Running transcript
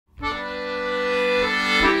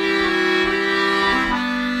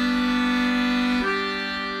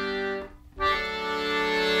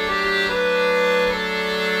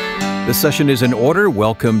This session is in order.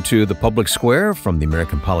 Welcome to the Public Square from the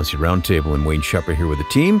American Policy Roundtable, and Wayne Shepard here with the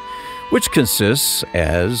team, which consists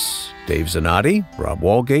as Dave Zanotti, Rob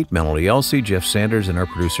Walgate, Melanie Elsey, Jeff Sanders, and our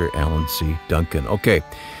producer, Alan C. Duncan. Okay,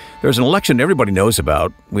 there's an election everybody knows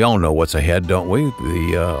about. We all know what's ahead, don't we?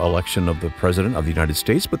 The election of the President of the United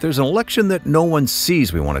States, but there's an election that no one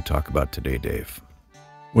sees we want to talk about today, Dave.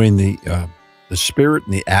 Wayne, the spirit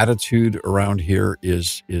and the attitude around here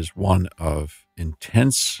is one of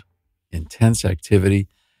intense activity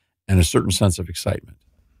and a certain sense of excitement,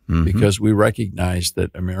 because we recognize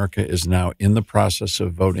that America is now in the process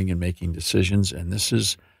of voting and making decisions. And this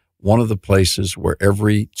is one of the places where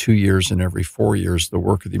every 2 years and every 4 years, the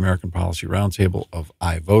work of the American Policy Roundtable, of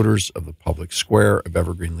iVoters, of the Public Square, of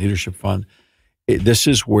Evergreen Leadership Fund, this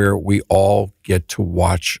is where we all get to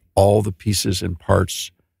watch all the pieces and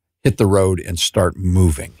parts hit the road and start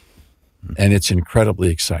moving. And it's incredibly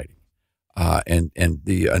exciting. And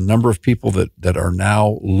a number of people that are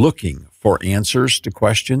now looking for answers to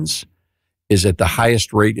questions is at the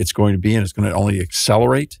highest rate it's going to be, and it's going to only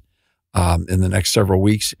accelerate in the next several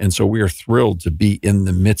weeks. And so we are thrilled to be in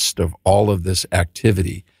the midst of all of this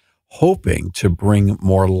activity, hoping to bring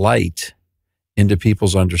more light into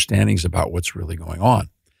people's understandings about what's really going on.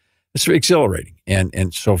 It's very exhilarating.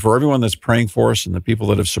 And so for everyone that's praying for us and the people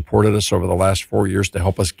that have supported us over the last 4 years to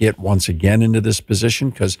help us get once again into this position,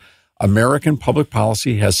 because American public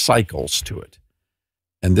policy has cycles to it.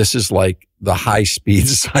 And this is like the high-speed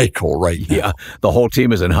cycle right now. Yeah, the whole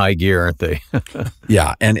team is in high gear, aren't they?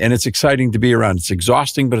 Yeah, and it's exciting to be around. It's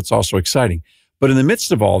exhausting, but it's also exciting. But in the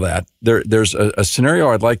midst of all that, there's a scenario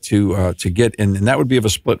I'd like to get in, and that would be of a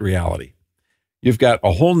split reality. You've got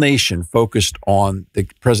a whole nation focused on the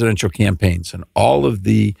presidential campaigns and all of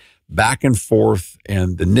the back and forth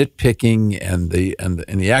and the nitpicking and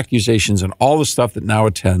the accusations and all the stuff that now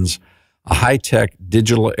attends a high-tech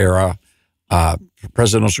digital era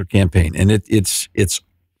presidential campaign. And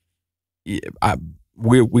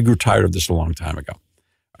we grew tired of this a long time ago.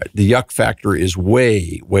 The yuck factor is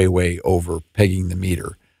way, way, way over pegging the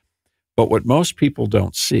meter. But what most people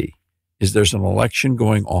don't see is there's an election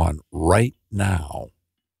going on right now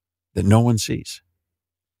that no one sees.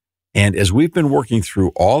 And as we've been working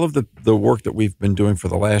through all of the work that we've been doing for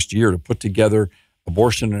the last year to put together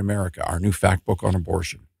Abortion in America, our new fact book on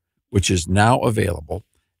abortion, which is now available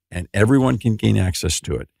and everyone can gain access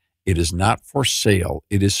to it. It is not for sale.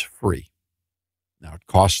 It is free. Now, it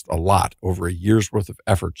costs a lot, over a year's worth of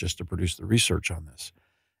effort just to produce the research on this.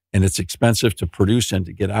 And it's expensive to produce and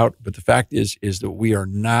to get out. But the fact is that we are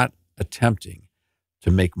not attempting to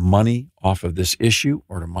make money off of this issue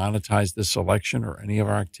or to monetize this election or any of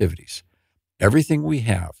our activities. Everything we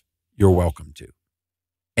have, you're welcome to.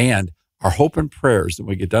 And our hope and prayers that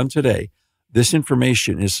we get done today, this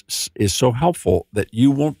information is so helpful that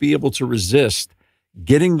you won't be able to resist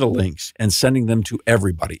getting the links and sending them to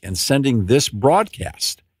everybody and sending this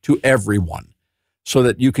broadcast to everyone so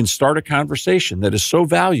that you can start a conversation that is so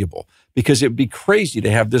valuable, because it'd be crazy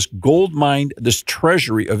to have this gold mine, this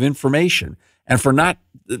treasury of information, and for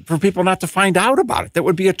people not to find out about it. That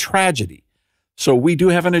would be a tragedy. So we do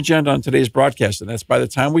have an agenda on today's broadcast, and that's by the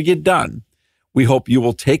time we get done, we hope you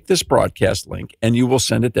will take this broadcast link and you will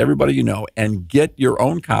send it to everybody you know and get your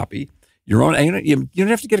own copy, you don't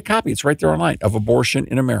have to get a copy. It's right there online, of Abortion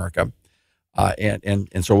in America.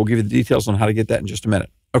 And so we'll give you the details on how to get that in just a minute.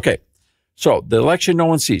 Okay, so the election no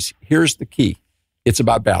one sees. Here's the key. It's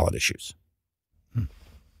about ballot issues.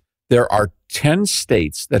 There are 10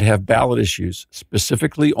 states that have ballot issues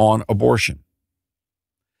specifically on abortion.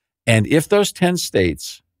 And if those 10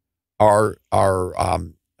 states are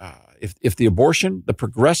if the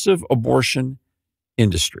progressive abortion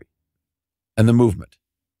industry and the movement,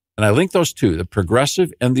 and I link those two, the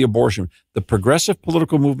progressive and the abortion, the progressive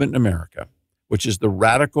political movement in America, which is the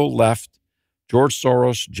radical left, George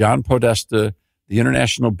Soros, John Podesta, the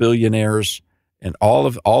international billionaires, and all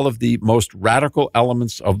of the most radical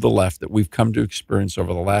elements of the left that we've come to experience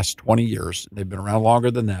over the last 20 years. They've been around longer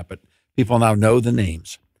than that, but people now know the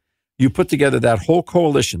names. You put together that whole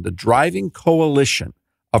coalition, the driving coalition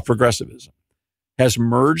of progressivism, has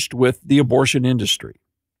merged with the abortion industry.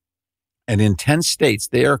 And in 10 states,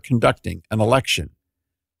 they are conducting an election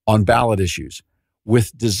on ballot issues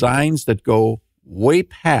with designs that go way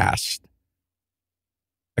past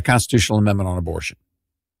a constitutional amendment on abortion.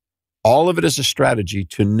 All of it is a strategy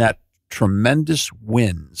to net tremendous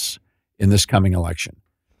wins in this coming election.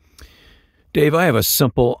 Dave, I have a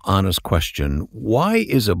simple, honest question. Why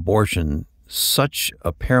is abortion such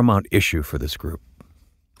a paramount issue for this group?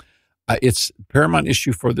 It's a paramount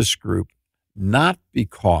issue for this group, not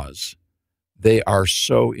because they are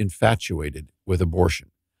so infatuated with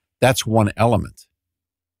abortion, That's one element.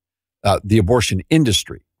 The abortion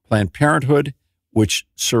industry, Planned Parenthood, which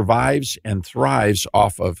survives and thrives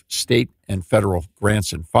off of state and federal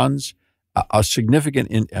grants and funds, a significant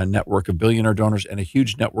network of billionaire donors, and a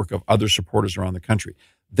huge network of other supporters around the country.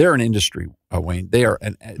 They're an industry, Wayne. They are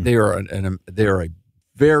a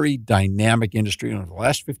very dynamic industry. And over the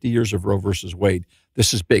last 50 years of Roe versus Wade,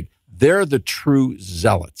 this is big. They're the true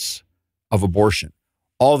zealots of abortion.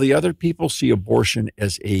 All the other people see abortion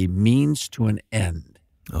as a means to an end.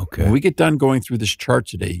 Okay. When we get done going through this chart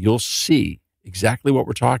today, you'll see exactly what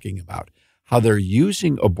we're talking about, how they're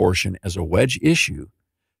using abortion as a wedge issue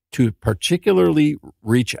to particularly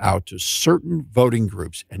reach out to certain voting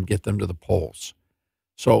groups and get them to the polls.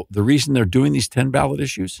 So the reason they're doing these 10 ballot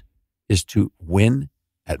issues is to win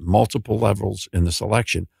at multiple levels in this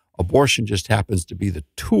election. Abortion just happens to be the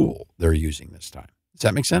tool they're using this time. Does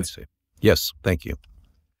that make sense? Yes, thank you.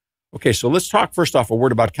 Okay, so let's talk first off a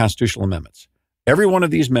word about constitutional amendments. Every one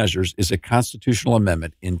of these measures is a constitutional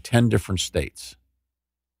amendment in 10 different states.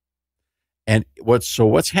 And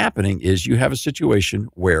what's happening is you have a situation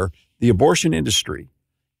where the abortion industry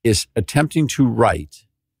is attempting to write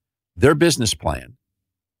their business plan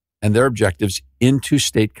and their objectives into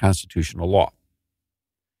state constitutional law.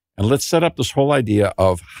 And let's set up this whole idea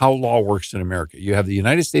of how law works in America. You have the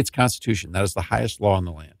United States Constitution. That is the highest law in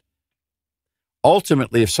the land.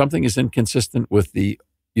 Ultimately, if something is inconsistent with the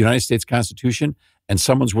United States Constitution and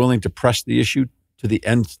someone's willing to press the issue to the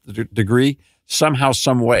nth degree, somehow,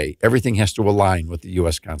 some way, everything has to align with the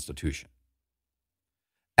U.S. Constitution.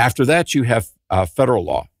 After that, you have federal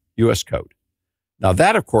law, U.S. Code. Now,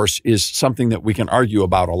 that, of course, is something that we can argue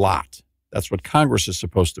about a lot. That's what Congress is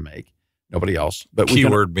supposed to make. Nobody else. But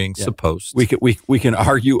Keyword being supposed. We can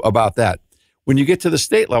argue about that. When you get to the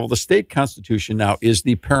state level, the state constitution now is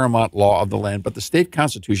the paramount law of the land, but the state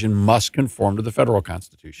constitution must conform to the federal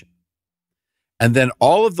constitution. And then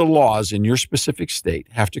all of the laws in your specific state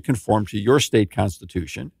have to conform to your state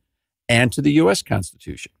constitution and to the U.S.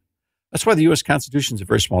 Constitution. That's why the U.S. Constitution is a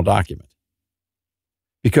very small document,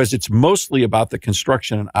 because it's mostly about the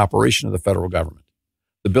construction and operation of the federal government.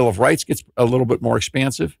 The Bill of Rights gets a little bit more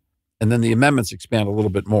expansive, and then the amendments expand a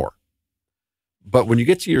little bit more. But when you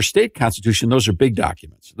get to your state constitution, those are big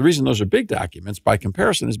documents. The reason those are big documents by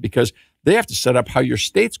comparison is because they have to set up how your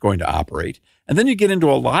state's going to operate. And then you get into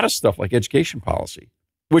a lot of stuff like education policy,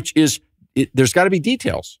 which is, there's got to be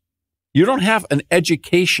details. You don't have an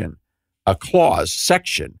education, a clause,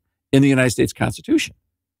 section in the United States Constitution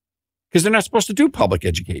because they're not supposed to do public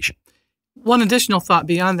education. One additional thought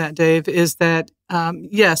beyond that, Dave, is that,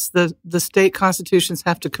 yes, the state constitutions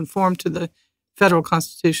have to conform to the federal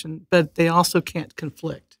constitution, but they also can't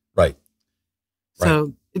conflict. Right.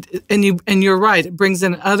 So, and you're right. It brings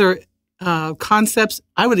in other concepts.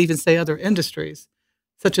 I would even say other industries,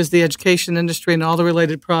 such as the education industry and all the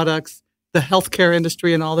related products, the healthcare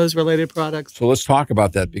industry and all those related products. So let's talk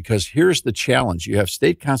about that, because here's the challenge. You have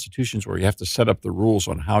state constitutions where you have to set up the rules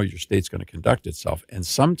on how your state's going to conduct itself. And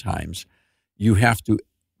sometimes you have to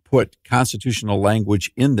put constitutional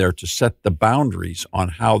language in there to set the boundaries on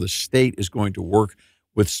how the state is going to work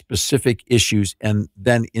with specific issues and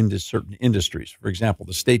then into certain industries. For example,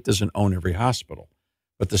 the state doesn't own every hospital,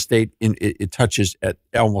 but the state, it touches at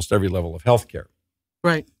almost every level of healthcare.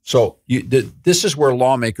 Right. So this is where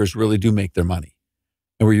lawmakers really do make their money,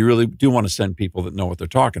 and where you really do want to send people that know what they're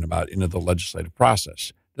talking about into the legislative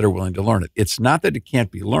process, that are willing to learn it. It's not that it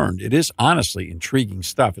can't be learned. It is honestly intriguing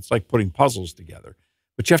stuff. It's like putting puzzles together.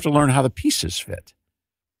 But you have to learn how the pieces fit.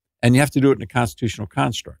 And you have to do it in a constitutional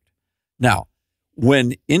construct. Now,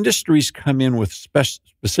 when industries come in with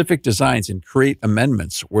specific designs and create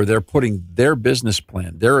amendments where they're putting their business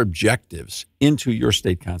plan, their objectives into your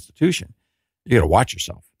state constitution, you got to watch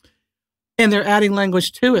yourself. And they're adding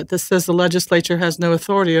language to it that says the legislature has no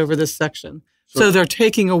authority over this section. So they're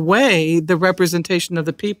taking away the representation of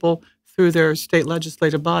the people through their state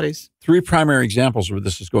legislative bodies. Three primary examples where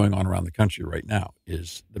this is going on around the country right now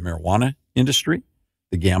is the marijuana industry,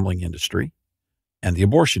 the gambling industry, and the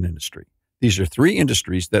abortion industry. These are three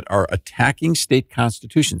industries that are attacking state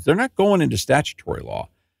constitutions. They're not going into statutory law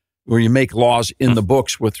where you make laws in the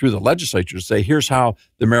books through the legislature to say, here's how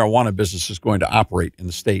the marijuana business is going to operate in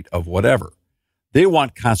the state of whatever. They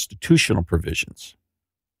want constitutional provisions.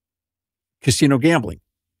 Casino gambling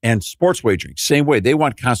and sports wagering, same way. They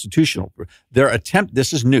want constitutional.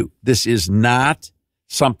 This is new. This is not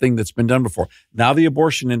something that's been done before. Now the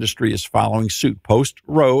abortion industry is following suit.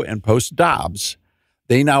 Post-Roe and post-Dobbs,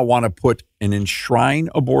 they now want to enshrine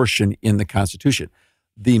abortion in the Constitution.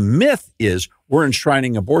 The myth is we're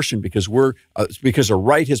enshrining abortion because a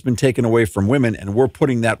right has been taken away from women, and we're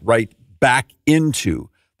putting that right back into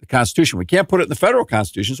the Constitution. We can't put it in the federal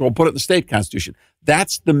Constitution, so we'll put it in the state Constitution.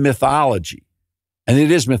 That's the mythology. And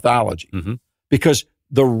it is mythology. Because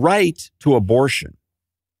the right to abortion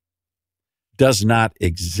does not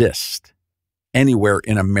exist anywhere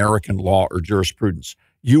in American law or jurisprudence.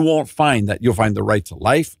 You won't find that. You'll find the right to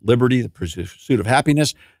life, liberty, the pursuit of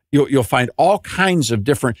happiness. You'll find all kinds of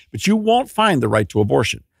different, but you won't find the right to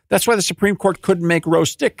abortion. That's why the Supreme Court couldn't make Roe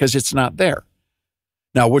stick, because it's not there.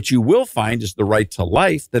 Now, what you will find is the right to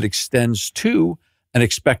life that extends to an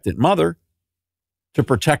expectant mother to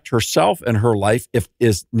protect herself and her life if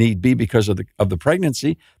is need be because of the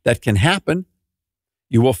pregnancy. That can happen.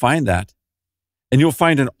 You will find that. And you'll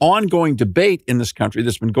find an ongoing debate in this country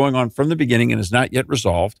that's been going on from the beginning and is not yet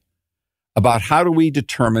resolved about how do we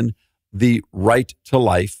determine the right to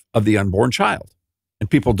life of the unborn child. And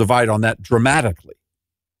people divide on that dramatically.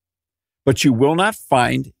 But you will not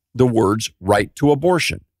find the words right to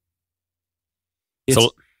abortion.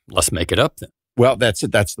 So let's make it up then. Well, that's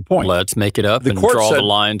it. That's the point. Let's make it up and draw the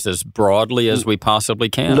lines as broadly as we possibly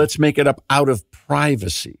can. Let's make it up out of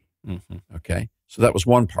privacy. Okay? So that was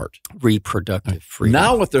one part. Reproductive freedom.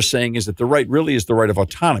 Now what they're saying is that the right really is the right of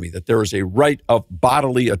autonomy, that there is a right of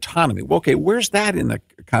bodily autonomy. Well, okay, where's that in the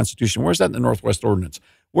Constitution? Where's that in the Northwest Ordinance?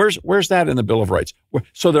 Where's that in the Bill of Rights?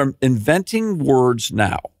 So they're inventing words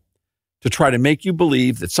now to try to make you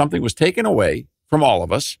believe that something was taken away from all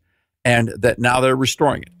of us and that now they're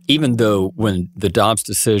restoring it. Even though when the Dobbs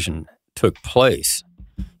decision took place,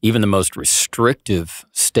 even the most restrictive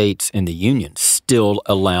states in the Union still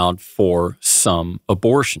allowed for some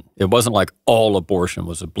abortion. It wasn't like all abortion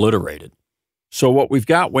was obliterated. So what we've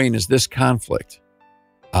got, Wayne, is this conflict.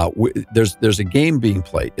 There's a game being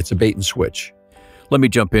played. It's a bait and switch. Let me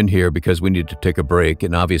jump in here because we need to take a break,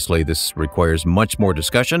 and obviously this requires much more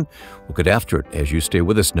discussion. We'll get after it as you stay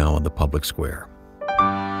with us now on the Public Square.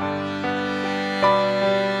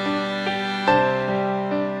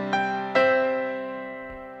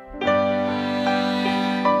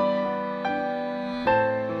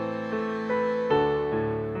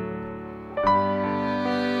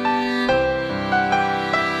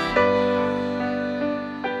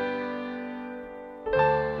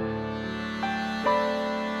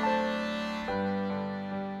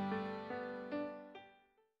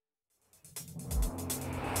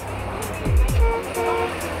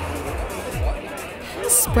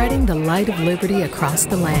 Spreading the light of liberty across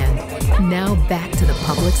the land. Now back to the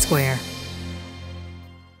Public Square.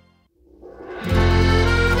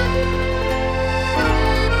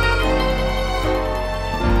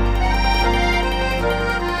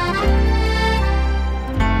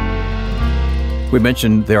 We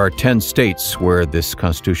mentioned there are 10 states where this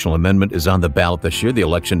constitutional amendment is on the ballot this year, the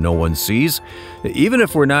election no one sees. Even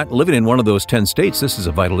if we're not living in one of those 10 states, this is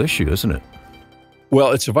a vital issue, isn't it?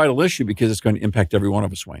 Well, it's a vital issue because it's going to impact every one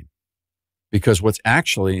of us, Wayne. Because what's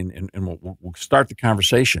actually, and we'll start the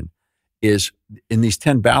conversation, is in these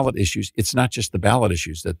 10 ballot issues, it's not just the ballot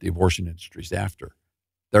issues that the abortion industry is after.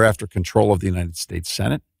 They're after control of the United States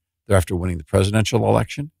Senate. They're after winning the presidential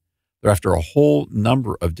election. They're after a whole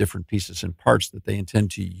number of different pieces and parts that they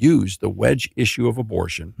intend to use the wedge issue of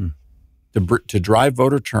abortion to drive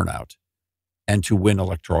voter turnout and to win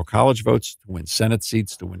Electoral College votes, to win Senate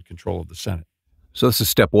seats, to win control of the Senate. So this is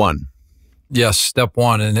step one. Yes, step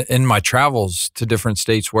one. And in my travels to different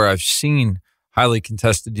states where I've seen highly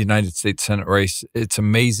contested United States Senate race, it's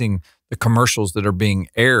amazing the commercials that are being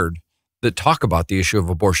aired that talk about the issue of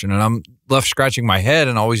abortion. And I'm left scratching my head,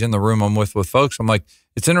 and always in the room I'm with folks, I'm like,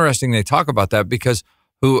 it's interesting they talk about that because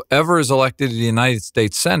whoever is elected to the United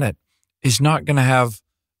States Senate is not going to have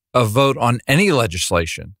a vote on any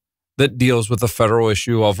legislation that deals with the federal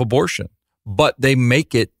issue of abortion. But they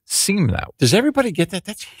make it seem that way. Does everybody get that?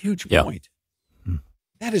 That's a huge point.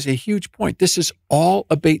 That is a huge point. This is all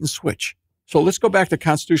a bait and switch. So let's go back to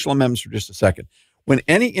constitutional amendments for just a second. When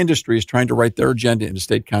any industry is trying to write their agenda into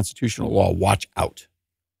state constitutional law, watch out.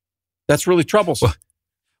 That's really troublesome. Well,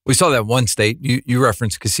 we saw that one state. You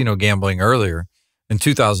referenced casino gambling earlier. In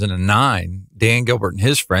 2009, Dan Gilbert and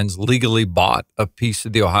his friends legally bought a piece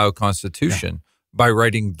of the Ohio Constitution by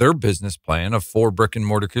writing their business plan of 4 brick and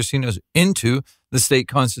mortar casinos into the state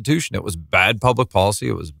constitution. It was bad public policy.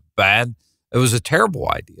 It was bad. It was a terrible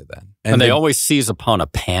idea then. And they always seize upon a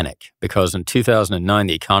panic because in 2009,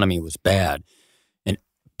 the economy was bad. And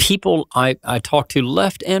people I talked to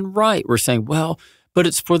left and right were saying, well, but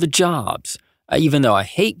it's for the jobs. Even though I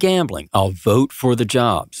hate gambling, I'll vote for the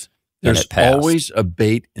jobs. There's always a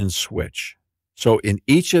bait and switch. So in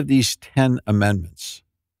each of these 10 amendments,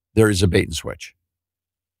 there is a bait and switch.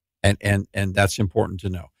 And that's important to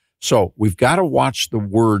know. So we've got to watch the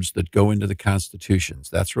words that go into the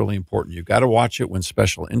constitutions. That's really important. You've got to watch it when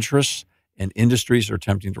special interests and industries are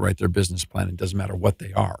attempting to write their business plan. It doesn't matter what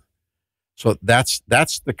they are. So that's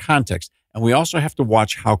the context. And we also have to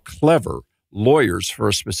watch how clever lawyers for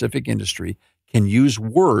a specific industry can use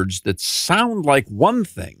words that sound like one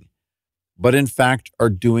thing, but in fact are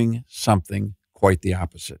doing something quite the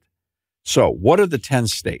opposite. So what are the 10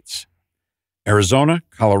 states? Arizona,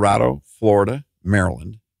 Colorado, Florida,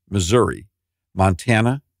 Maryland, Missouri,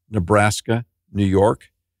 Montana, Nebraska, New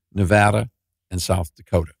York, Nevada, and South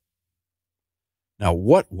Dakota. Now,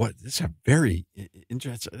 what this is a very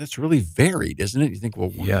interesting, that's really varied, isn't it? You think,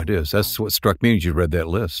 well, yeah, it is. That's what struck me as you read that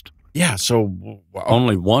list. Yeah, so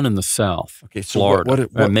only one in the South. Okay, so Florida,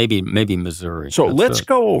 maybe Missouri. So let's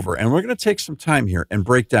go over, and we're going to take some time here and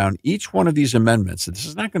break down each one of these amendments. This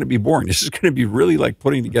is not going to be boring. This is going to be really like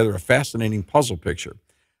putting together a fascinating puzzle picture.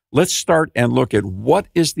 Let's start and look at what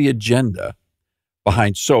is the agenda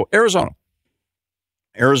behind. So Arizona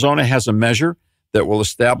has a measure that will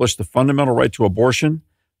establish the fundamental right to abortion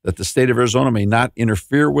that the state of Arizona may not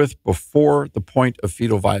interfere with before the point of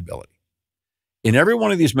fetal viability. In every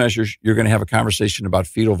one of these measures, you're going to have a conversation about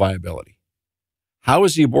fetal viability. How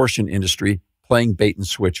is the abortion industry playing bait and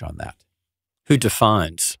switch on that? Who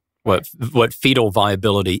defines what fetal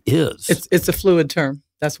viability is? It's a fluid term.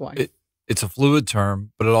 That's why. It's a fluid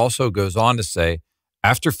term, but it also goes on to say,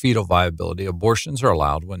 after fetal viability, abortions are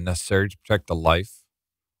allowed when necessary to protect the life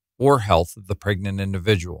or health of the pregnant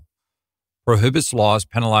individual. Prohibits laws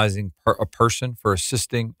penalizing a person for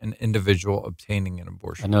assisting an individual obtaining an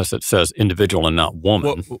abortion. I notice it says individual and not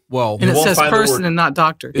woman. And it says person and not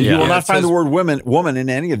doctor. You will not find the word woman in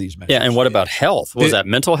any of these measures. Yeah, and what about health? Was that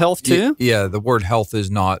mental health too? Yeah, the word health is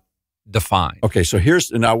not defined. Okay, so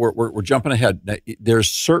now we're jumping ahead.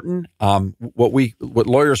 There's certain what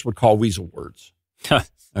lawyers would call weasel words.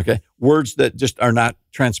 Okay, words that just are not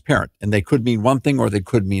transparent, and they could mean one thing or they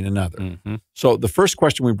could mean another. Mm-hmm. So the first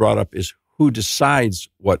question we brought up is, who decides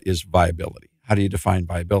what is viability? How do you define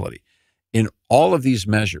viability? In all of these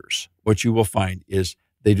measures, what you will find is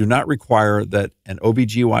they do not require that an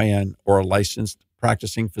OBGYN or a licensed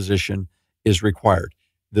practicing physician is required.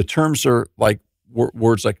 The terms are like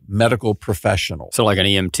words like medical professional. So like an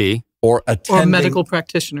EMT? Or medical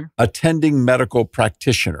practitioner. Attending medical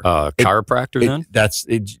practitioner. Chiropractor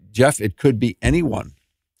then? Jeff, it could be anyone.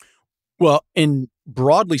 Well,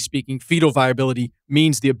 broadly speaking, fetal viability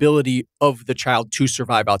means the ability of the child to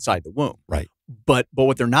survive outside the womb. Right. But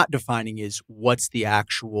what they're not defining is what's the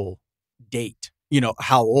actual date.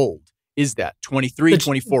 How old is that? 23,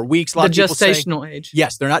 24 weeks? A lot of people say. The gestational age.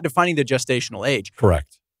 Yes, they're not defining the gestational age.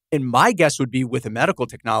 Correct. And my guess would be with the medical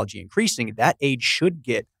technology increasing, that age should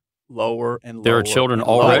get lower and lower. There are children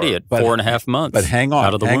already at 4.5 months. But hang on,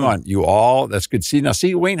 out of the womb. You all, that's good.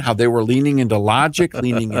 See, Wayne, how they were leaning into logic,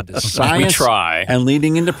 leaning into science. We try. And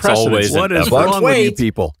leaning into precedent. What is wrong with you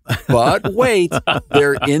people? But wait,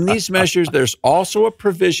 they're in these measures. There's also a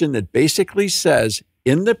provision that basically says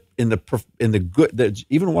in the good,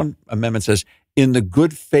 even one amendment says, in the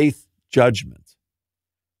good faith judgment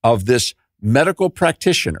of this medical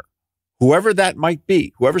practitioner, whoever that might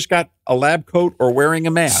be, whoever's got a lab coat or wearing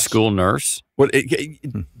a mask. School nurse.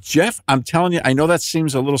 Jeff, I'm telling you, I know that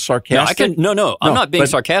seems a little sarcastic. No, I'm not being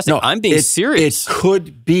sarcastic. I'm being serious. It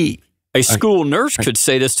could be. A school nurse could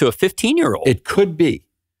say this to a 15-year-old. It could be.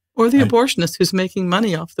 Or the abortionist who's making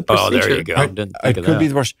money off the procedure. Oh, there you go. It could be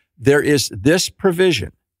the abortionist. There is this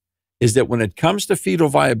provision, is that when it comes to fetal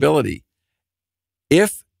viability,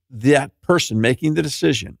 if that person making the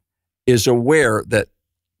decision is aware that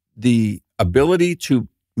the ability to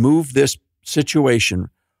move this situation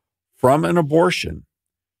from an abortion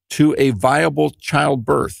to a viable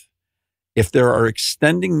childbirth, if there are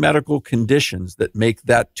extending medical conditions that make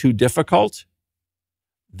that too difficult,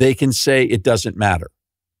 they can say it doesn't matter.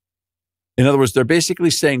 In other words, they're basically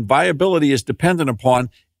saying viability is dependent upon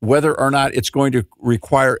whether or not it's going to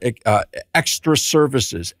require extra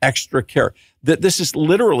services, extra care. That this is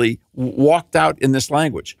literally walked out in this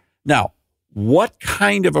language. Now, what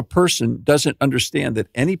kind of a person doesn't understand that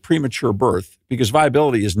any premature birth, because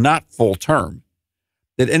viability is not full term,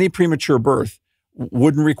 that any premature birth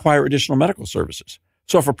wouldn't require additional medical services?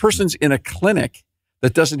 So if a person's in a clinic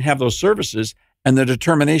that doesn't have those services and the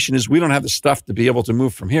determination is we don't have the stuff to be able to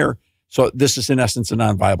move from here, so this is in essence a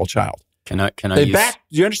non-viable child. Do you understand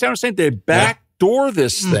what I'm saying? They backdoor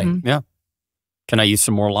this thing. Yeah. Can I use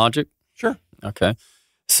some more logic? Sure. Okay.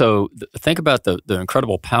 So think about the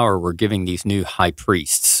incredible power we're giving these new high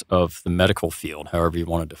priests of the medical field, however you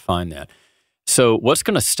want to define that. So what's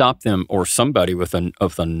going to stop them or somebody with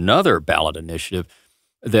another ballot initiative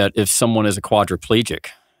that if someone is a quadriplegic,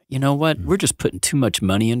 you know what? We're just putting too much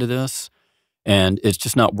money into this, and it's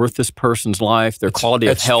just not worth this person's life. Their quality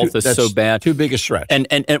of health is so bad. Too big a stretch. And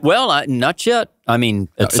well, not yet. I mean,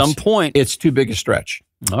 at some point. It's too big a stretch.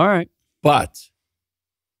 All right. But.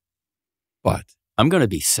 I'm going to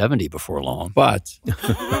be 70 before long. But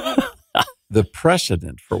the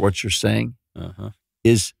precedent for what you're saying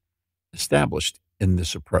is established in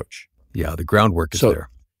this approach. Yeah, the groundwork is there.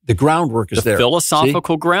 The groundwork is there. The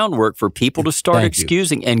philosophical groundwork for people to start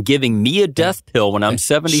excusing and giving me a death pill when I'm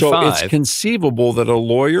 75. So it's conceivable that a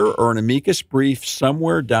lawyer or an amicus brief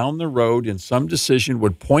somewhere down the road in some decision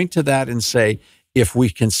would point to that and say, if we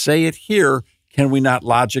can say it here, can we not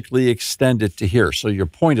logically extend it to here? So your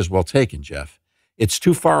point is well taken, Jeff. It's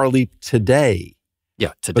too far a leap today.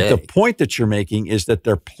 Yeah, today. But the point that you're making is that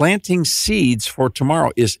they're planting seeds for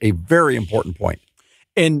tomorrow is a very important point.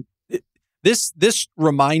 And this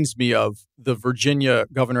reminds me of the Virginia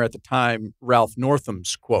governor at the time, Ralph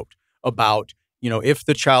Northam's quote about, if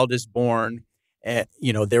the child is born,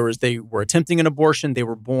 they were attempting an abortion, they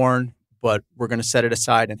were born, but we're going to set it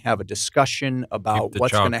aside and have a discussion about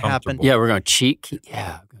what's going to happen. Yeah, we're going to cheat.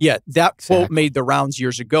 Yeah, that quote made the rounds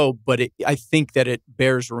years ago, but I think that it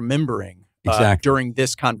bears remembering during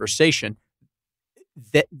this conversation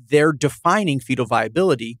that they're defining fetal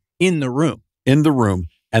viability in the room. In the room.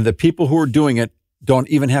 And the people who are doing it don't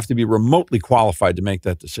even have to be remotely qualified to make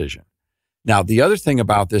that decision. Now, the other thing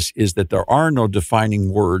about this is that there are no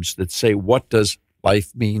defining words that say, what does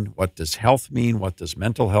life mean? What does health mean? What does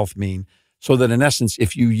mental health mean? So that in essence,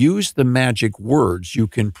 if you use the magic words, you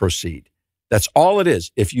can proceed. That's all it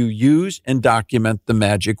is. If you use and document the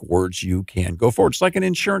magic words, you can go forward. It's like an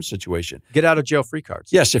insurance situation. Get out of jail free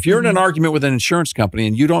cards. Yes. If you're in an argument with an insurance company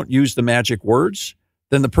and you don't use the magic words,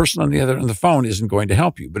 then the person on the other end of the phone isn't going to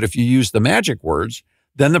help you. But if you use the magic words,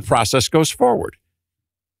 then the process goes forward.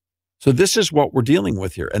 So this is what we're dealing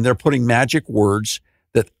with here. And they're putting magic words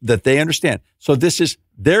that they understand. So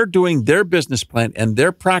they're doing their business plan and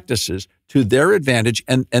their practices to their advantage.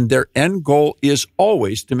 And their end goal is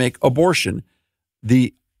always to make abortion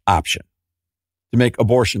the option, to make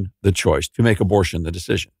abortion the choice, to make abortion the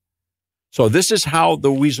decision. So this is how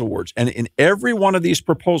the weasel words, and in every one of these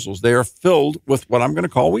proposals, they are filled with what I'm going to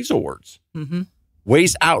call weasel words. Mm-hmm.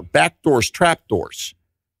 Ways out, back doors, trap doors.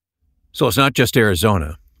 So it's not just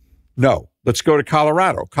Arizona. No. Let's go to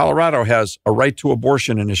Colorado. Colorado has a right to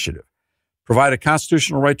abortion initiative. Provide a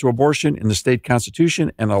constitutional right to abortion in the state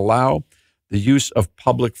constitution and allow the use of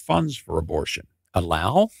public funds for abortion.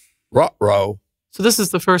 Allow? Ruh-roh. So this is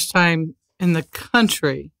the first time in the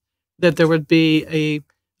country that there would be a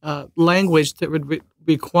language that would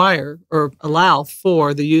require or allow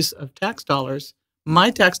for the use of tax dollars, my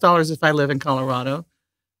tax dollars if I live in Colorado,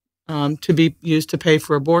 to be used to pay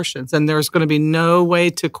for abortions. And there's going to be no way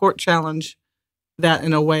to court challenge that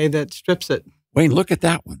in a way that strips it. Wayne, look at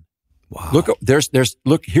that one. Wow. Look,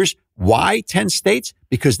 here's why 10 states?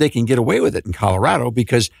 Because they can get away with it in Colorado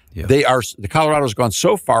because the Colorado's gone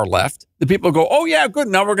so far left. The people go, oh yeah, good.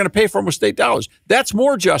 Now we're going to pay for them with state dollars. That's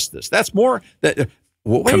more justice. That's more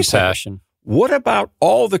compassion. What about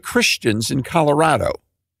all the Christians in Colorado?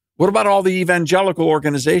 What about all the evangelical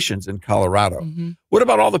organizations in Colorado? Mm-hmm. What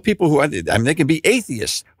about all the people who, they can be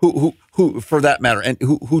atheists who for that matter, and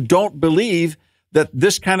who don't believe that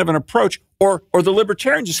this kind of an approach, or the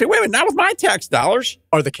libertarians who say, wait a minute, not with my tax dollars.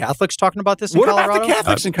 Are the Catholics talking about this in Colorado? What about the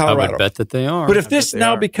Catholics in Colorado? I would bet that they are. But if this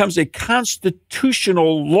now becomes a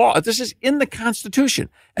constitutional law, if this is in the Constitution,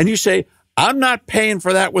 and you say, I'm not paying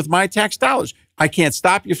for that with my tax dollars, I can't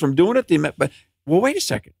stop you from doing it. But wait a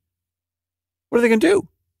second. What are they going to do?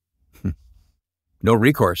 No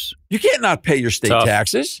recourse. You can't not pay your state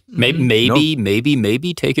taxes.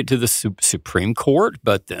 Maybe take it to the Supreme Court,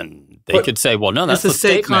 but then they could say, well, no, that's a a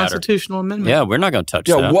state constitutional amendment. Yeah, we're not going to touch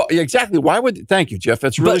that. Well, exactly. Thank you, Jeff.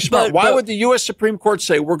 That's really smart. Why would the U.S. Supreme Court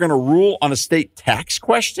say we're going to rule on a state tax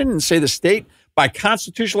question and say the state, by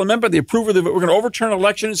constitutional amendment, the approval of it, we're going to overturn an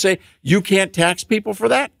election and say you can't tax people for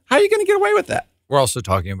that? How are you going to get away with that? We're also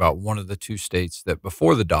talking about one of the two states that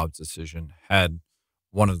before the Dobbs decision had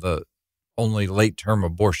one of the only late-term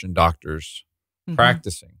abortion doctors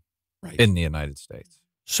practicing in the United States.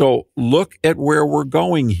 So look at where we're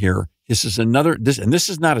going here. This is this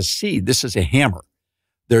is not a seed. This is a hammer.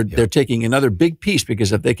 They're taking another big piece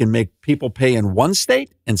because if they can make people pay in one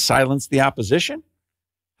state and silence the opposition,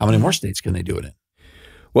 how many more states can they do it in?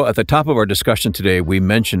 Well, at the top of our discussion today, we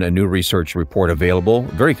mentioned a new research report available,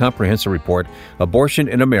 very comprehensive report, Abortion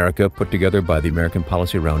in America, put together by the American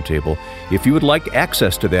Policy Roundtable. If you would like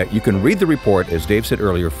access to that, you can read the report, as Dave said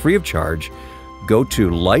earlier, free of charge. Go to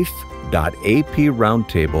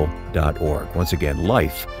life.aproundtable.org. Once again,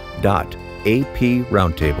 life.aproundtable.org.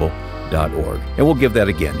 aproundtable.org. And we'll give that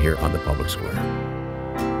again here on the Public Square.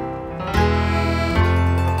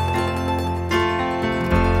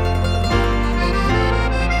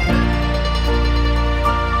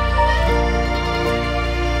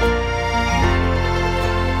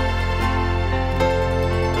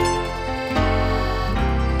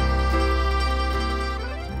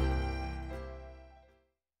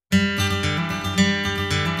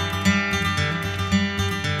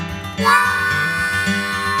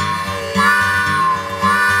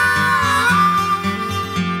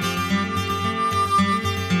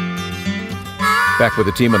 Back with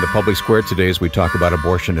the team on the Public Square today as we talk about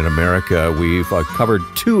abortion in America. We've covered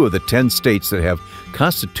 2 of the 10 states that have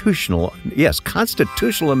constitutional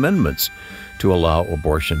amendments to allow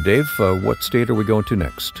abortion. Dave, what state are we going to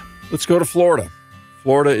next? Let's go to Florida.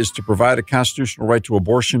 Florida is to provide a constitutional right to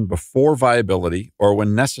abortion before viability or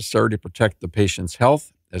when necessary to protect the patient's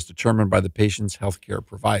health as determined by the patient's health care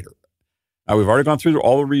provider. Now, we've already gone through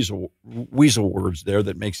all the weasel words there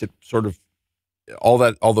that makes it sort of all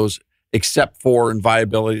those except for and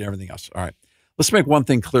viability and everything else. All right. Let's make one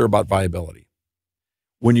thing clear about viability.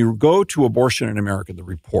 When you go to Abortion in America, the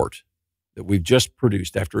report that we've just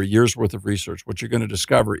produced after a year's worth of research, what you're going to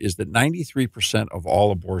discover is that 93% of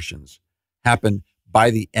all abortions happen by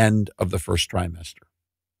the end of the first trimester.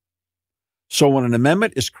 So when an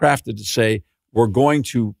amendment is crafted to say we're going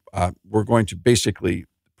to basically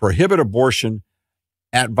prohibit abortion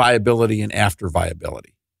at viability and after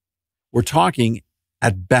viability, we're talking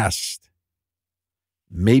at best,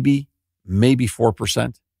 maybe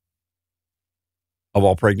 4% of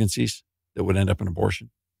all pregnancies that would end up in abortion.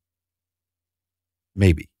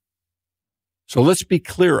 Maybe. So let's be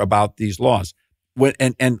clear about these laws.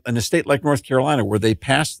 And in a state like North Carolina, where they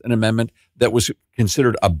passed an amendment that was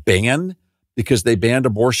considered a ban because they banned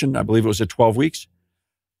abortion, I believe it was at 12 weeks,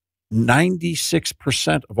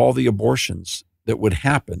 96% of all the abortions that would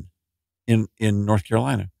happen in North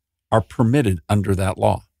Carolina are permitted under that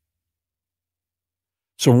law.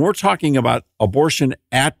 So when we're talking about abortion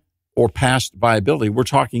at or past viability, we're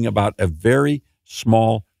talking about a very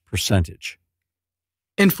small percentage.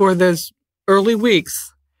 And for those early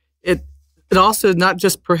weeks, it also not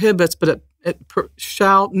just prohibits, but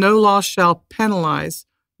no law shall penalize,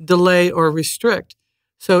 delay, or restrict.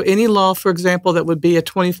 So any law, for example, that would be a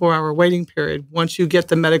 24-hour waiting period, once you get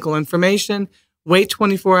the medical information, wait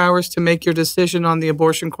 24 hours to make your decision on the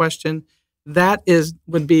abortion question, that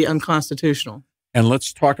would be unconstitutional. And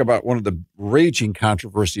let's talk about one of the raging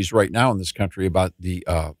controversies right now in this country about the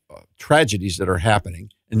tragedies that are happening.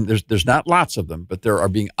 And there's not lots of them, but they're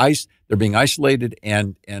being isolated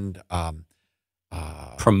and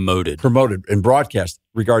promoted and broadcast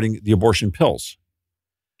regarding the abortion pills.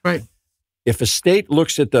 Right. If a state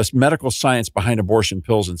looks at the medical science behind abortion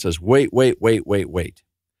pills and says, wait,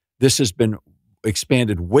 this has been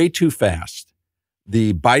expanded way too fast.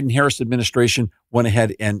 The Biden-Harris administration went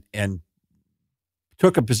ahead and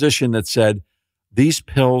took a position that said these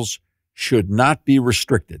pills should not be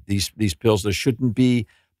restricted. These pills, there shouldn't be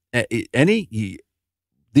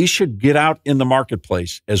these should get out in the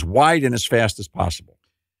marketplace as wide and as fast as possible.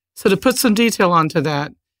 So to put some detail onto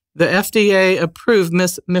that, the FDA approved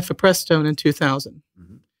mifepristone in 2000.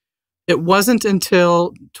 Mm-hmm. It wasn't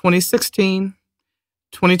until 2016,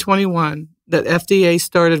 2021 that FDA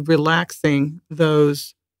started relaxing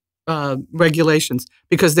those regulations,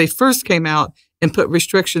 because they first came out and put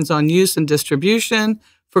restrictions on use and distribution,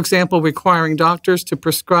 for example, requiring doctors to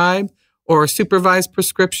prescribe or supervise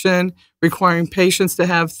prescription, requiring patients to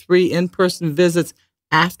have 3 in-person visits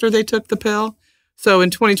after they took the pill. So in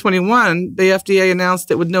 2021, the FDA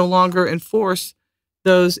announced it would no longer enforce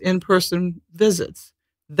those in-person visits.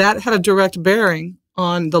 That had a direct bearing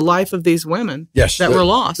on the life of these women that were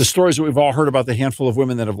lost. The stories that we've all heard about, the handful of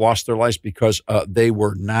women that have lost their lives because they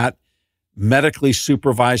were not medically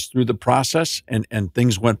supervised through the process and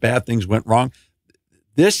things went bad, things went wrong.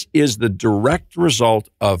 This is the direct result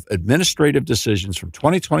of administrative decisions from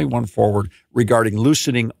 2021 forward regarding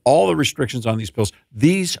loosening all the restrictions on these pills.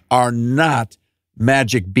 These are not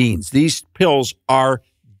magic beans. These pills are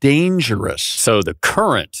dangerous. So the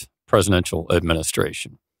current presidential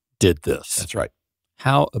administration did this. That's right.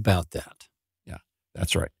 How about that? Yeah,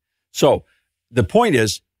 that's right. So the point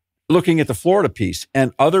is, looking at the Florida piece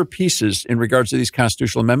and other pieces in regards to these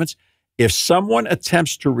constitutional amendments, if someone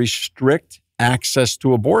attempts to restrict access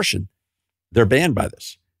to abortion, they're banned by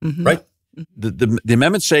this, right? The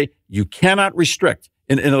amendments say you cannot restrict.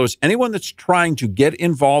 In other words, anyone that's trying to get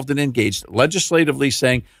involved and engaged legislatively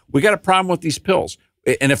saying, we got a problem with these pills,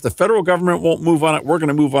 and if the federal government won't move on it, we're going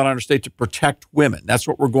to move on our state to protect women. That's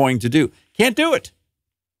what we're going to do. Can't do it.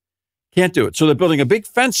 Can't do it. So they're building a big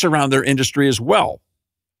fence around their industry as well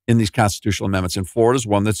in these constitutional amendments. And Florida's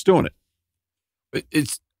one that's doing it.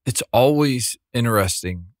 It's always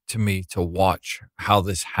interesting to me to watch how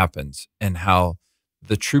this happens and how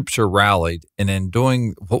the troops are rallied. And in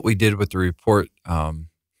doing what we did with the report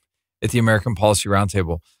at the American Policy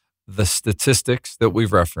Roundtable, the statistics that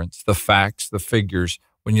we've referenced, the facts, the figures,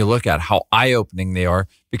 when you look at how eye-opening they are,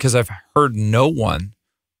 because I've heard no one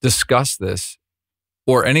discuss this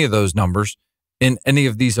or any of those numbers in any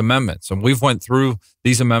of these amendments. And we've went through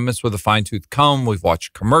these amendments with a fine-tooth comb. We've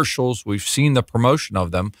watched commercials. We've seen the promotion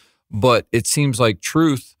of them. But it seems like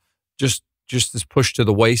truth just is pushed to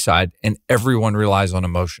the wayside, and everyone relies on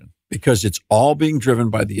emotion. Because it's all being driven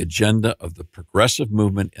by the agenda of the progressive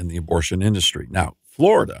movement in the abortion industry. Now,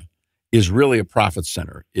 Florida is really a profit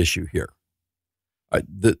center issue here.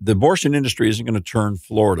 The abortion industry isn't going to turn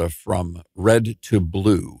Florida from red to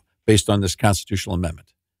blue based on this constitutional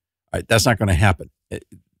amendment. That's not going to happen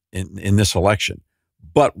in this election.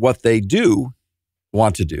 But what they do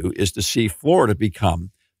want to do is to see Florida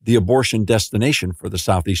become the abortion destination for the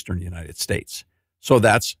southeastern United States. So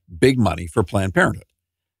that's big money for Planned Parenthood.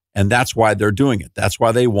 And that's why they're doing it. That's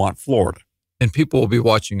why they want Florida. And people will be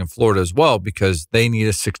watching in Florida as well because they need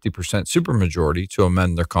a 60% supermajority to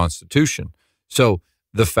amend their constitution. So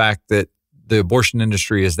the fact that the abortion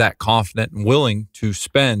industry is that confident and willing to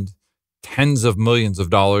spend tens of millions of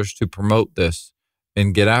dollars to promote this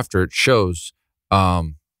and get after it shows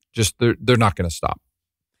just they're not going to stop.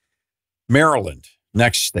 Maryland,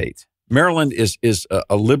 next state. Maryland is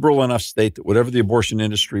a liberal enough state that whatever the abortion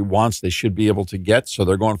industry wants, they should be able to get. So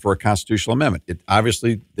they're going for a constitutional amendment.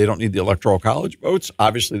 Obviously, they don't need the Electoral College votes.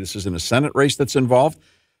 Obviously, this isn't a Senate race that's involved.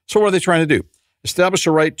 So what are they trying to do? Establish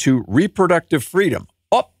a right to reproductive freedom.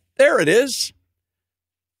 Oh, there it is.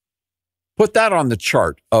 Put that on the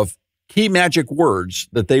chart of key magic words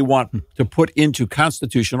that they want to put into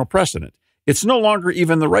constitutional precedent. It's no longer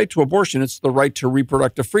even the right to abortion. It's the right to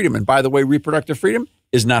reproductive freedom. And by the way, reproductive freedom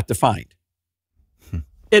is not defined.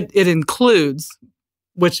 It includes,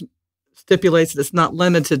 which stipulates that it's not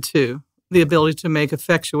limited to, the ability to make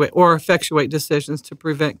effectuate decisions to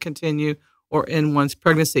prevent, continue, or end one's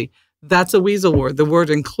pregnancy. That's a weasel word. The word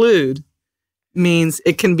include means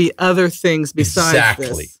it can be other things besides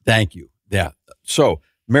this. Thank you. Yeah. So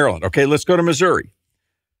Maryland. Okay, let's go to Missouri.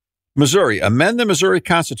 Missouri, amend the Missouri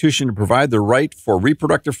Constitution to provide the right for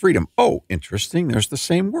reproductive freedom. Oh, interesting. There's the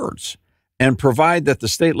same words. And provide that the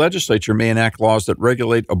state legislature may enact laws that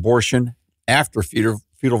regulate abortion after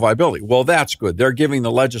fetal viability. Well, that's good. They're giving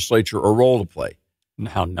the legislature a role to play.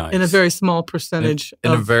 How nice. In a very small percentage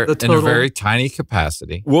in of the total. In a very tiny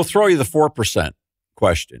capacity. We'll throw you the 4%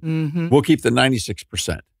 question. Mm-hmm. We'll keep the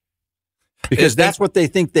 96%. Because that's what they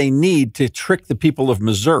think they need to trick the people of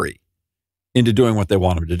Missouri into doing what they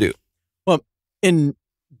want them to do. Well,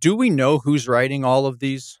 do we know who's writing all of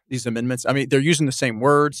these amendments? I mean, they're using the same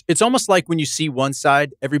words. It's almost like when you see one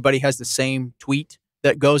side, everybody has the same tweet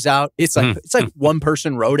that goes out. It's like one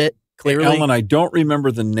person wrote it clearly. Ellen, I don't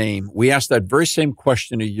remember the name. We asked that very same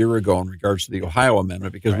question a year ago in regards to the Ohio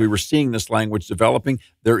amendment because we were seeing this language developing.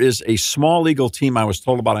 There is a small legal team I was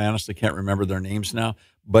told about. I honestly can't remember their names now,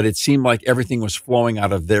 but it seemed like everything was flowing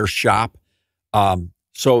out of their shop.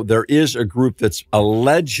 So there is a group that's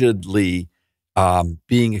allegedly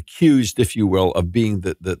being accused, if you will, of being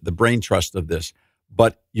the brain trust of this.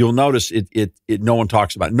 But you'll notice it no one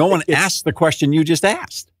talks about it. No one asks the question you just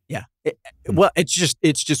asked. Yeah.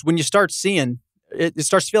 It's just when you start seeing it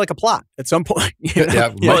starts to feel like a plot at some point. You know?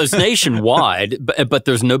 Yeah. Well, it's nationwide, but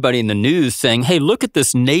there's nobody in the news saying, "Hey, look at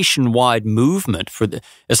this nationwide movement for the."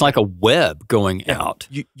 It's like a web going out.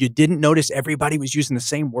 You didn't notice everybody was using the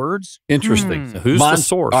same words? Interesting. So who's the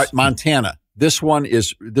source? Montana. This one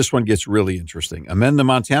gets really interesting. Amend the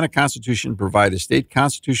Montana Constitution, provide a state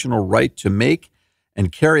constitutional right to make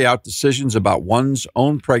and carry out decisions about one's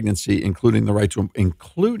own pregnancy, including the right to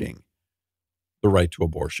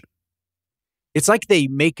abortion. It's like they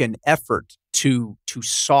make an effort to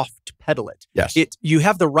soft pedal it. Yes. You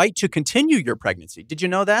have the right to continue your pregnancy. Did you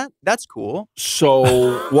know that? That's cool.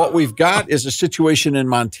 So what we've got is a situation in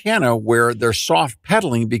Montana where they're soft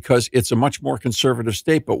pedaling because it's a much more conservative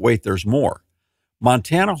state, but wait, there's more.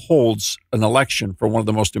 Montana holds an election for one of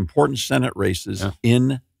the most important Senate races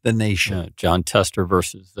in the nation. John Tester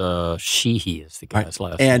versus Sheehy is the guy's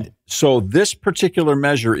last name. And so this particular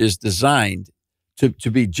measure is designed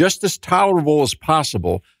to be just as tolerable as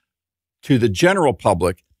possible to the general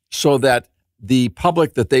public so that the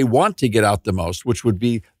public that they want to get out the most, which would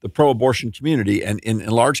be the pro-abortion community, and in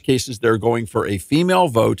large cases, they're going for a female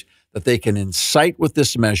vote that they can incite with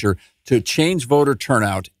this measure to change voter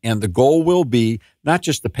turnout. And the goal will be not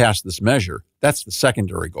just to pass this measure, that's the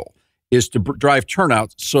secondary goal, is to drive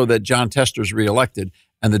turnout so that John Tester's reelected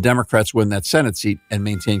and the Democrats win that Senate seat and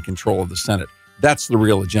maintain control of the Senate. That's the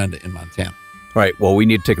real agenda in Montana. All right, well, we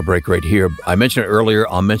need to take a break right here. I mentioned it earlier,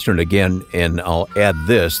 I'll mention it again, and I'll add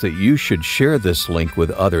this, that you should share this link with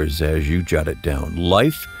others as you jot it down.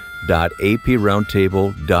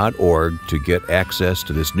 life.aproundtable.org to get access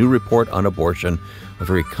to this new report on abortion, a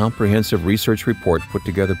very comprehensive research report put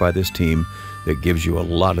together by this team that gives you a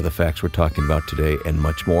lot of the facts we're talking about today and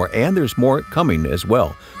much more. And there's more coming as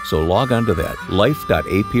well. So log on to that,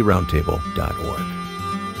 life.aproundtable.org.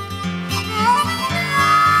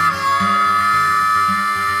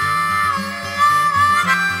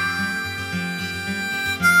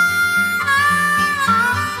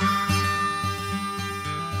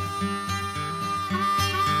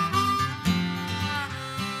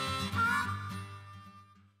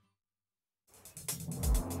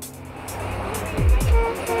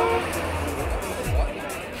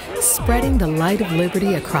 Spreading the light of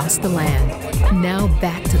liberty across the land. Now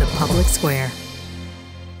back to the public square.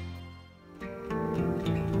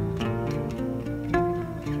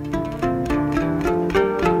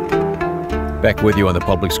 Back with you on the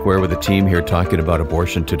public square with the team here talking about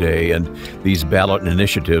abortion today and these ballot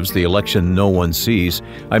initiatives, the election no one sees.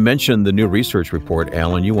 I mentioned the new research report.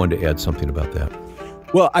 Alan, you wanted to add something about that.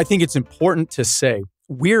 Well, I think it's important to say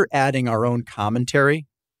we're adding our own commentary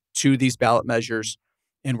to these ballot measures,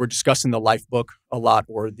 and we're discussing the Life book a lot,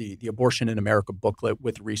 or the Abortion in America booklet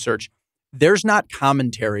with research. There's not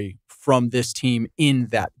commentary from this team in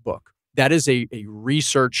that book. That is a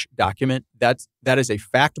research document. That is a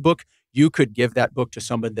fact book. You could give that book to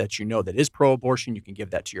someone that you know that is pro-abortion. You can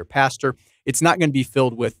give that to your pastor. It's not going to be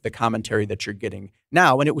filled with the commentary that you're getting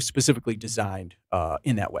now, and it was specifically designed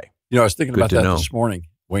in that way. You know, I was thinking about that this morning,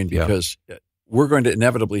 Wayne, because we're going to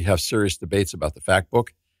inevitably have serious debates about the fact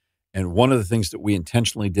book. And one of the things that we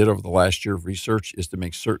intentionally did over the last year of research is to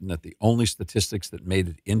make certain that the only statistics that made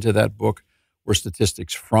it into that book were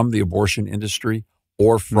statistics from the abortion industry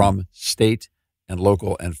or from state and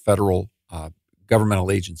local and federal governmental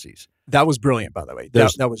agencies. That was brilliant, by the way.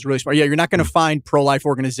 That was really smart. Yeah, you're not going to find pro-life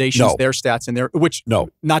organizations, their stats in there, which,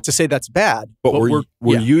 not to say that's bad. But we're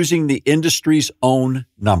using the industry's own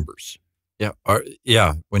numbers. Yeah.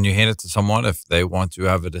 When you hand it to someone, if they want to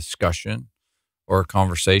have a discussion or a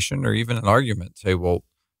conversation or even an argument, say, well,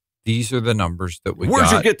 these are the numbers that we got.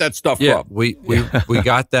 Where'd you get that stuff from? We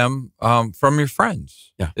got them from your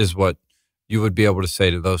friends, is what you would be able to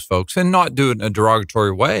say to those folks, and not do it in a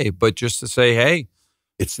derogatory way, but just to say, hey,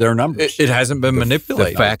 it's their numbers. It hasn't been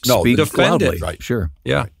manipulated. The facts speak loudly. Right. Sure.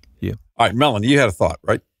 Yeah. Right. Yeah. All right, Melanie, you had a thought,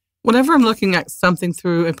 right? Whenever I'm looking at something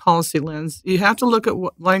through a policy lens, you have to look at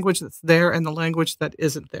what language that's there and the language that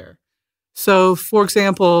isn't there. So, for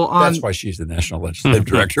example, that's why she's the national legislative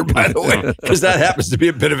director, by the way, because that happens to be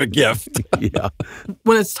a bit of a gift. Yeah.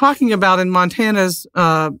 When it's talking about in Montana's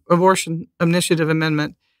abortion initiative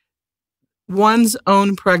amendment, one's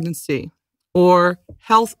own pregnancy or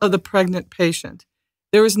health of the pregnant patient,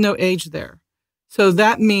 there is no age there. So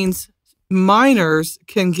that means minors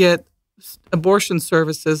can get abortion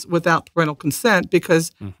services without parental consent,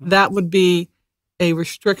 because that would be a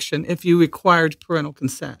restriction if you required parental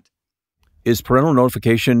consent. Is parental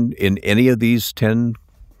notification in any of these 10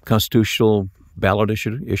 constitutional ballot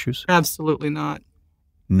issues? Absolutely not.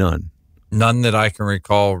 None. None that I can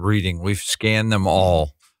recall reading. We've scanned them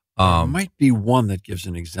all. There might be one that gives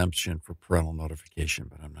an exemption for parental notification,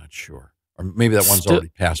 but I'm not sure. Or maybe that one's already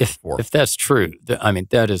passed before. If that's true,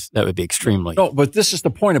 that would be extremely. No, but this is the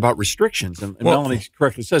point about restrictions. And Melanie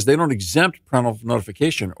correctly says they don't exempt parental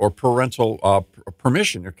notification or parental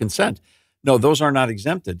permission or consent. No, those are not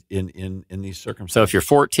exempted in these circumstances. So if you're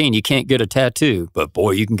 14, you can't get a tattoo, but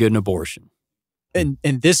boy, you can get an abortion. And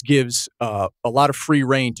this gives a lot of free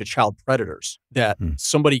rein to child predators, that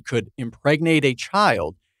somebody could impregnate a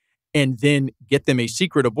child and then get them a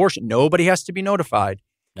secret abortion. Nobody has to be notified.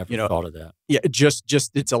 Never thought of that. Yeah,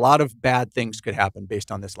 just it's a lot of bad things could happen based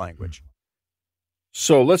on this language.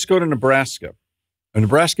 So let's go to Nebraska.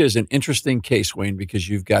 Nebraska is an interesting case, Wayne, because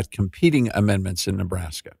you've got competing amendments in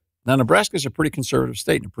Nebraska. Now, Nebraska is a pretty conservative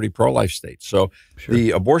state and a pretty pro-life state. So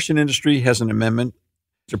the abortion industry has an amendment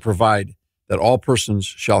to provide that all persons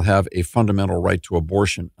shall have a fundamental right to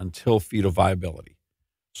abortion until fetal viability.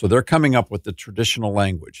 So they're coming up with the traditional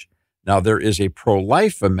language. Now, there is a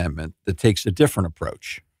pro-life amendment that takes a different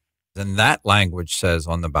approach. Then that language says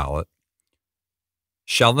on the ballot,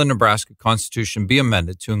 shall the Nebraska Constitution be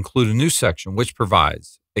amended to include a new section which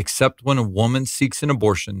provides except when a woman seeks an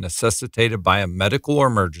abortion necessitated by a medical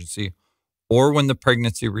emergency or when the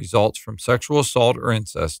pregnancy results from sexual assault or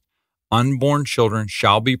incest, unborn children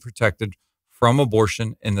shall be protected from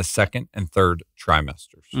abortion in the second and third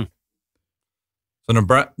trimesters.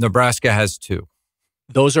 So Nebraska has 2.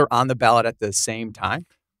 Those are on the ballot at the same time?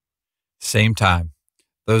 Same time.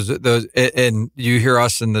 Those, and you hear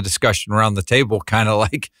us in the discussion around the table kind of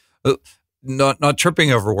like not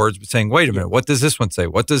tripping over words, but saying, wait a minute, what does this one say?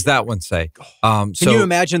 What does that one say? Can you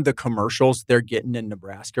imagine the commercials they're getting in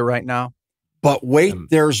Nebraska right now? But wait,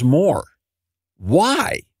 there's more.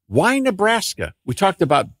 Why? Why Nebraska? We talked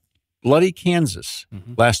about bloody Kansas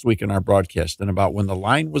last week in our broadcast, and about when the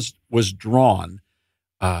line was drawn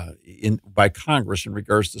by Congress in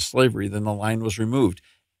regards to slavery, then the line was removed.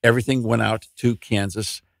 Everything went out to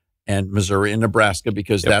Kansas and Missouri and Nebraska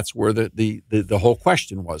because that's where the whole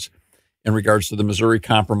question was in regards to the Missouri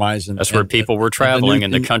Compromise. And that's where people were traveling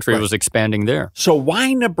and the country was expanding there. So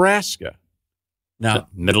why Nebraska? Now, the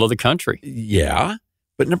middle of the country. Yeah,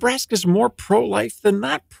 but Nebraska's more pro-life than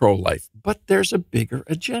not pro-life. But there's a bigger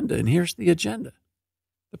agenda, and here's the agenda: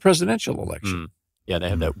 the presidential election. Yeah, they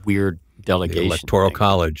have that weird delegation. The Electoral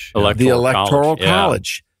College. The Electoral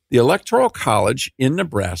College. The Electoral College in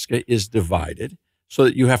Nebraska is divided so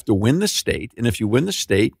that you have to win the state, and if you win the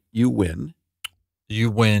state, you win.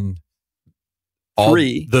 You win all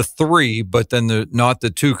 3. The 3, but then not the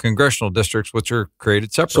 2 congressional districts, which are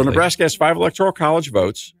created separately. So Nebraska has 5 Electoral College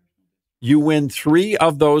votes. You win 3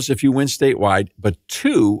 of those if you win statewide, but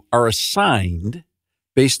 2 are assigned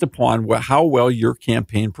based upon how well your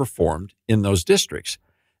campaign performed in those districts.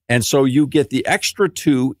 And so you get the extra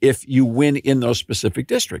 2 if you win in those specific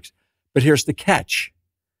districts. But here's the catch.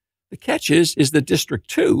 The catch is that District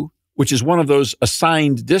 2, which is one of those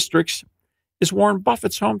assigned districts, is Warren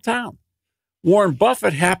Buffett's hometown. Warren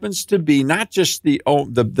Buffett happens to be not just the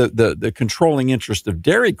controlling interest of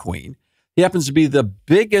Dairy Queen. He happens to be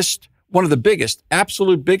one of the biggest,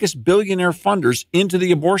 absolute biggest billionaire funders into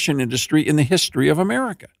the abortion industry in the history of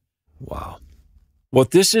America. Wow.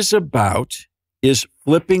 What this is about is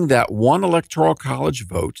flipping that 1 Electoral College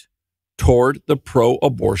vote toward the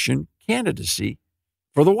pro-abortion candidacy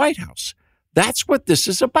for the White House. That's what this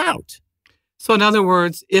is about. So in other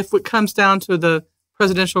words, if it comes down to the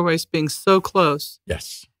presidential race being so close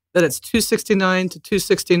yes, that it's 269 to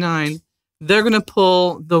 269, they're going to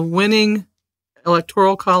pull the winning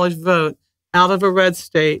Electoral College vote out of a red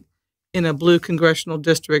state in a blue congressional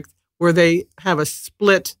district where they have a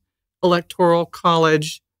split Electoral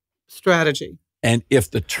College strategy. And if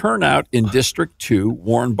the turnout in District 2,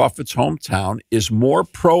 Warren Buffett's hometown, is more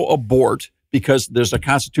pro-abort because there's a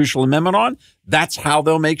constitutional amendment on, that's how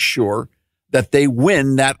they'll make sure that they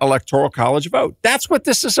win that Electoral College vote. That's what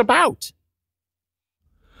this is about.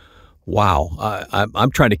 Wow. I'm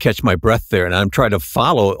trying to catch my breath there, and I'm trying to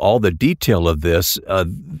follow all the detail of this.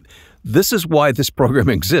 This is why this program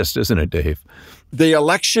exists, isn't it, Dave? The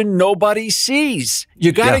election nobody sees.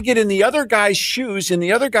 You got to get in the other guy's shoes, in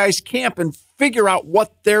the other guy's camp, and figure out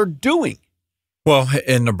what they're doing. Well,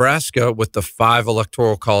 in Nebraska, with the 5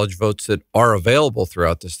 Electoral College votes that are available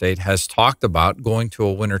throughout the state, has talked about going to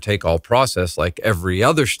a winner-take-all process like every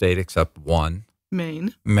other state except one.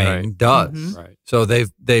 Maine does. Mm-hmm. Right. So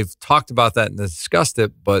they've talked about that and discussed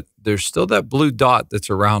it, but there's still that blue dot that's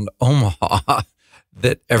around Omaha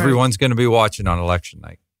that everyone's going to be watching on election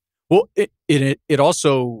night. Well, it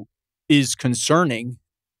also is concerning,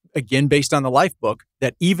 again, based on the Life book,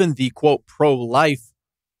 that even the, quote, pro-life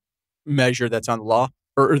measure that's on the law,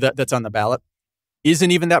 or that's on the ballot,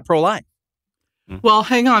 isn't even that pro-life. Well,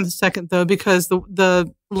 hang on a second, though, because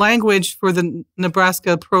the language for the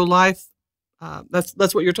Nebraska pro-life,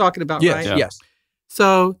 that's what you're talking about, yes, right? Yeah. Yes.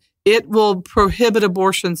 So it will prohibit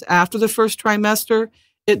abortions after the first trimester.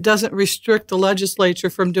 It doesn't restrict the legislature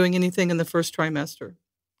from doing anything in the first trimester.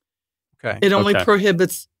 Okay. It only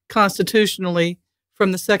prohibits constitutionally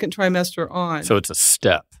from the second trimester on. So it's a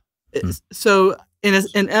step. So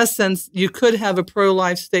in essence, you could have a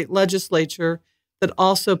pro-life state legislature that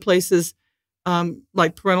also places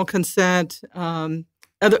like parental consent,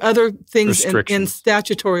 other things in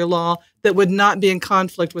statutory law that would not be in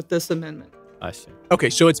conflict with this amendment. I see.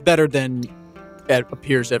 Okay, so it's better than it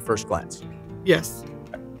appears at first glance. Yes.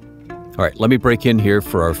 All right, let me break in here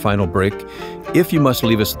for our final break. If you must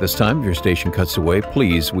leave us at this time, if your station cuts away,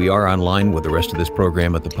 please, we are online with the rest of this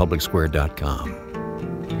program at thepublicsquare.com.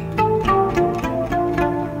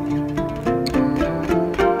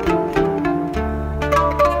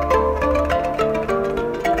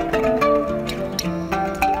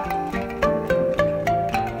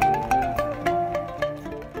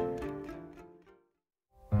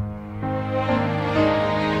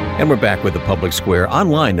 And we're back with The Public Square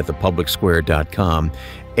online at thepublicsquare.com.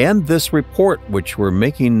 And this report, which we're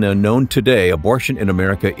making known today, Abortion in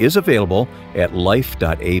America, is available at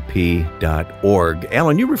life.ap.org.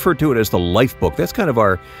 Alan, you referred to it as the Life Book. That's kind of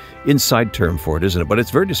our inside term for it, isn't it? But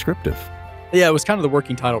it's very descriptive. Yeah, it was kind of the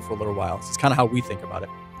working title for a little while. It's kind of how we think about it.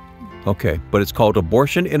 Okay, but it's called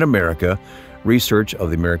Abortion in America, Research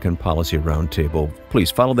of the American Policy Roundtable.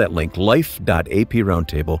 Please follow that link,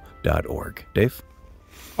 life.aproundtable.org. Dave?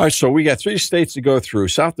 All right, so we got 3 states to go through.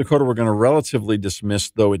 South Dakota, we're going to relatively dismiss,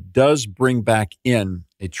 though it does bring back in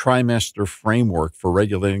a trimester framework for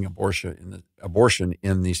regulating abortion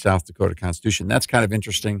in the South Dakota Constitution. That's kind of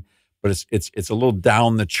interesting, but it's a little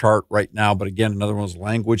down the chart right now. But again, another one of those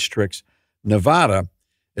language tricks. Nevada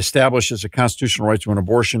establishes a constitutional right to an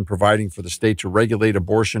abortion, providing for the state to regulate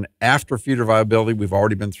abortion after fetal viability. We've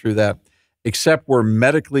already been through that, except where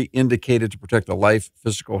medically indicated to protect the life,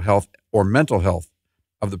 physical health, or mental health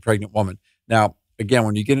of the pregnant woman. Now, again,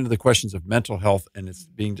 when you get into the questions of mental health and it's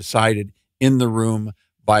being decided in the room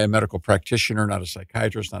by a medical practitioner, not a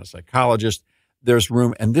psychiatrist, not a psychologist, there's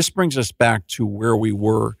room. And this brings us back to where we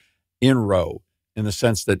were in Roe, in the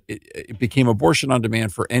sense that it became abortion on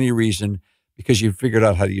demand for any reason because you figured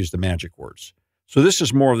out how to use the magic words. So this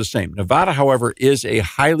is more of the same. Nevada, however, is a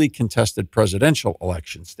highly contested presidential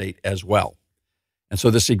election state as well. And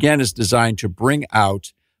so this, again, is designed to bring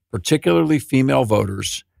out particularly female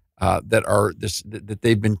voters that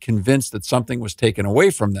they've been convinced that something was taken away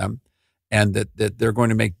from them and that they're going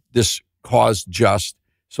to make this cause just.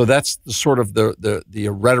 So that's the sort of the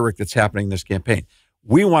rhetoric that's happening in this campaign.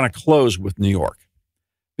 We want to close with New York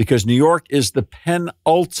because New York is the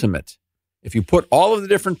penultimate. If you put all of the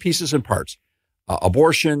different pieces and parts,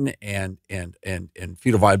 abortion and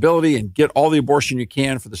fetal viability, and get all the abortion you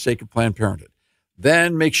can for the sake of Planned Parenthood,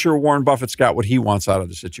 then make sure Warren Buffett's got what he wants out of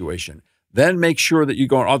the situation. Then make sure that you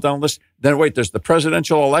go all down the list. Then wait, there's the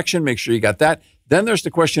presidential election. Make sure you got that. Then there's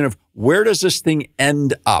the question of where does this thing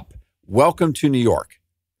end up? Welcome to New York.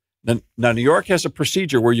 Now, New York has a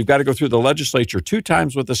procedure where you've got to go through the legislature 2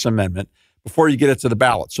 times with this amendment before you get it to the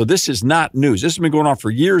ballot. So this is not news. This has been going on for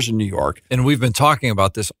years in New York. And we've been talking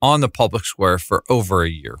about this on the Public Square for over a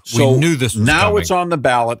year. So we knew this was now coming. It's on the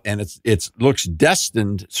ballot, and it looks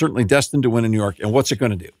certainly destined to win in New York. And what's it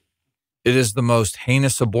going to do? It is the most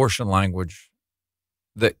heinous abortion language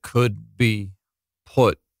that could be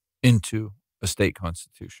put into a state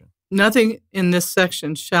constitution. Nothing in this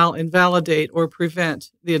section shall invalidate or prevent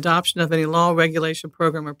the adoption of any law, regulation,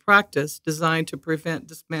 program, or practice designed to prevent,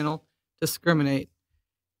 dismantle, discriminate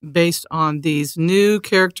based on these new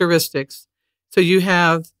characteristics. So you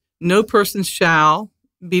have no person shall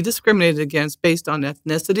be discriminated against based on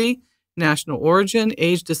ethnicity, national origin,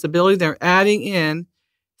 age, disability. They're adding in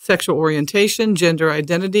sexual orientation, gender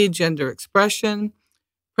identity, gender expression,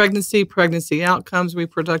 pregnancy outcomes,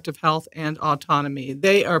 reproductive health, and autonomy.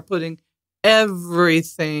 They are putting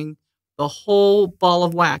everything, the whole ball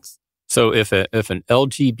of wax. So if an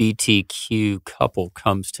LGBTQ couple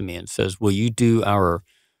comes to me and says, will you do our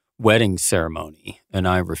wedding ceremony? And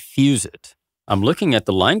I refuse it. I'm looking at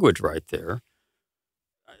the language right there.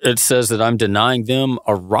 It says that I'm denying them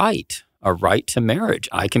a right to marriage.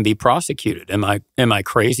 I can be prosecuted. Am I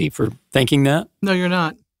crazy for thinking that? No, you're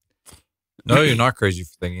not. No, you're not crazy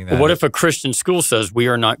for thinking that. Well, what if a Christian school says we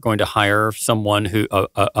are not going to hire someone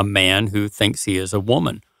a man who thinks he is a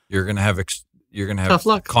woman? You're going to have Tough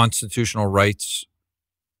luck. Constitutional rights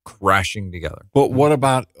crashing together. But what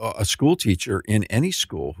about a school teacher in any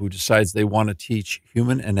school who decides they want to teach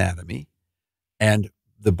human anatomy and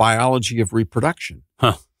the biology of reproduction,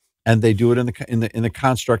 and they do it in the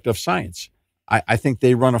construct of science? I think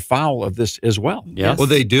they run afoul of this as well. Yeah. Well,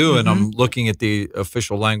 they do, and I'm looking at the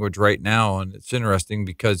official language right now, and it's interesting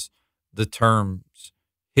because the terms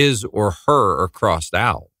his or her are crossed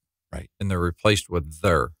out, right, and they're replaced with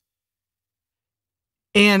their.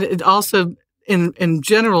 And it also, in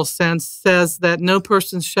general sense, says that no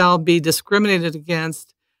person shall be discriminated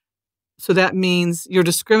against. So that means you're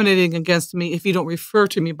discriminating against me if you don't refer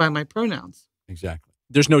to me by my pronouns. Exactly.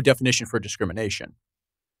 There's no definition for discrimination,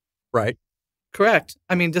 right? Correct.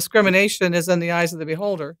 I mean, discrimination is in the eyes of the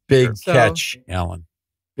beholder. Big catch, Alan.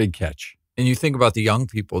 Big catch. And you think about the young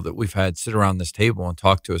people that we've had sit around this table and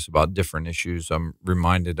talk to us about different issues. I'm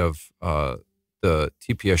reminded of the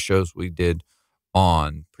TPS shows we did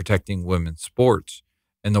on protecting women's sports.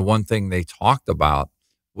 And the one thing they talked about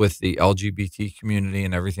with the LGBT community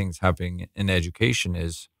and everything that's happening in education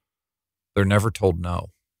is they're never told no.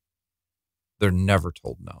 They're never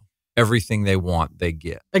told no. everything they want, they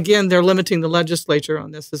get. Again, they're limiting the legislature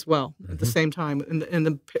on this as well at the same time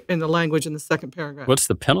in the language in the second paragraph. What's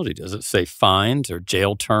the penalty? Does it say fines or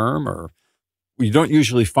jail term or? You don't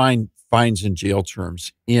usually find fines and jail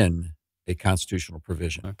terms in a constitutional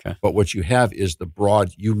provision. Okay. But what you have is the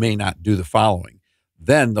broad, you may not do the following.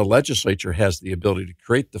 Then the legislature has the ability to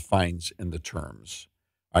create the fines and the terms,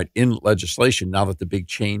 right, in legislation now that the big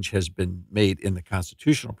change has been made in the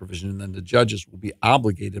constitutional provision, and then the judges will be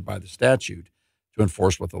obligated by the statute to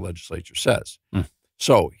enforce what the legislature says.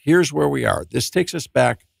 So here's where we are. This takes us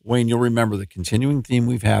back, Wayne, you'll remember the continuing theme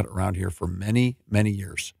we've had around here for many, many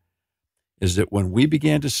years is that when we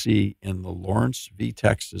began to see in the Lawrence v.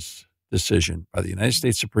 Texas decision by the United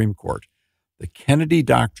States Supreme Court, the Kennedy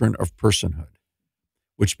doctrine of personhood,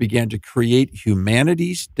 which began to create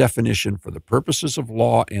humanity's definition for the purposes of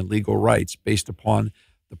law and legal rights based upon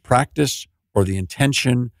the practice or the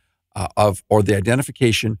intention or the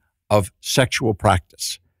identification of sexual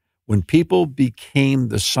practice. When people became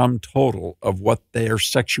the sum total of what their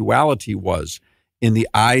sexuality was in the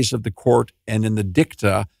eyes of the court and in the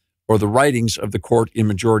dicta or the writings of the court in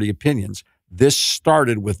majority opinions, this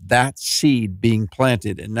started with that seed being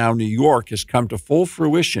planted. And now New York has come to full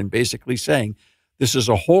fruition, basically saying, this is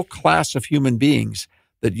a whole class of human beings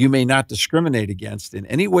that you may not discriminate against in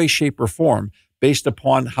any way, shape, or form based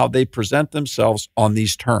upon how they present themselves on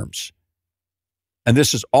these terms. And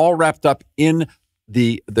this is all wrapped up in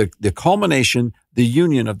the culmination, the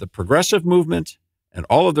union of the progressive movement and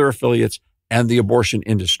all of their affiliates and the abortion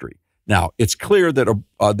industry. Now, it's clear that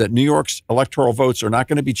that New York's electoral votes are not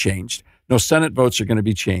going to be changed. No Senate votes are going to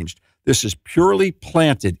be changed. This is purely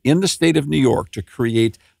planted in the state of New York to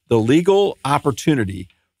create the legal opportunity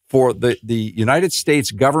for the United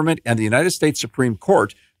States government and the United States Supreme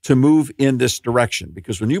Court to move in this direction.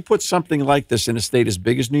 Because when you put something like this in a state as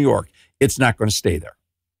big as New York, it's not going to stay there.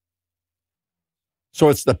 So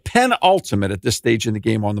it's the penultimate at this stage in the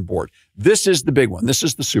game on the board. This is the big one. This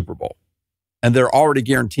is the Super Bowl. And they're already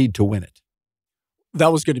guaranteed to win it.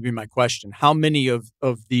 That was going to be my question. How many of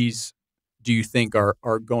these do you think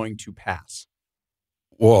are going to pass?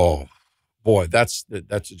 Whoa. Boy, that's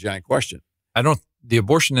a giant question. The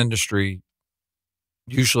abortion industry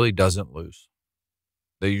usually doesn't lose.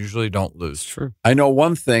 They usually don't lose. True. I know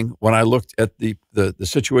one thing. When I looked at the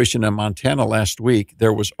situation in Montana last week,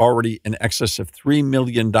 there was already in excess of $3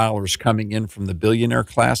 million coming in from the billionaire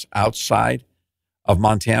class outside of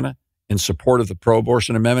Montana in support of the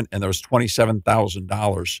pro-abortion amendment, and there was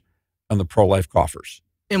 $27,000 on the pro-life coffers.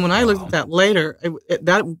 And when I looked at that later,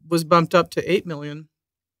 that was bumped up to $8 million.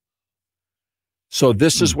 So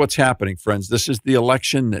this is what's happening, friends. This is the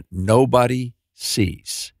election that nobody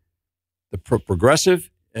sees. The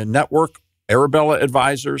progressive network, Arabella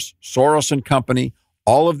Advisors, Soros and Company,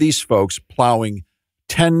 all of these folks plowing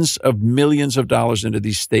tens of millions of dollars into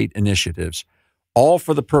these state initiatives, all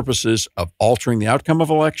for the purposes of altering the outcome of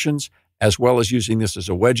elections, as well as using this as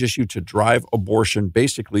a wedge issue to drive abortion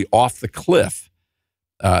basically off the cliff.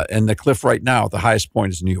 And the cliff right now, the highest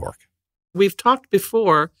point is New York. We've talked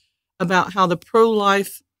before about how the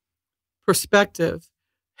pro-life perspective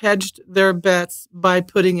hedged their bets by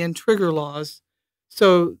putting in trigger laws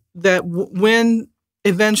so that when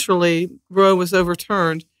eventually Roe was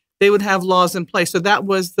overturned, they would have laws in place. So that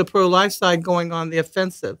was the pro-life side going on the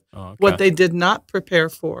offensive. Oh, okay. What they did not prepare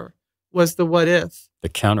for was the what if. The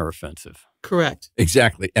counteroffensive. Correct.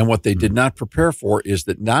 Exactly. And what they did not prepare for is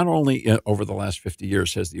that not only over the last 50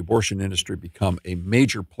 years has the abortion industry become a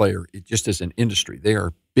major player, just as an industry. They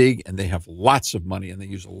are big and they have lots of money and they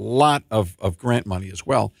use a lot of grant money as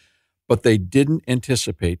well. But they didn't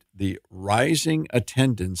anticipate the rising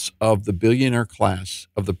attendance of the billionaire class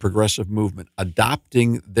of the progressive movement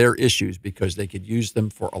adopting their issues because they could use them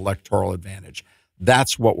for electoral advantage.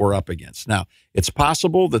 That's what we're up against. Now, it's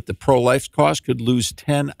possible that the pro-life cause could lose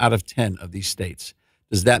 10 out of 10 of these states.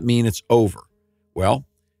 Does that mean it's over? Well,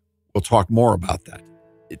 we'll talk more about that.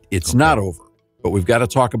 It's not over, but we've got to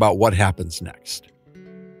talk about what happens next.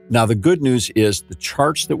 Now, the good news is the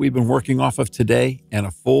charts that we've been working off of today and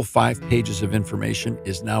a full 5 pages of information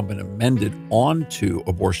is now been amended onto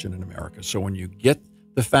Abortion in America. So when you get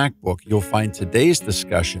the fact book, you'll find today's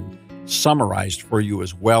discussion summarized for you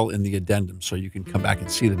as well in the addendum, so you can come back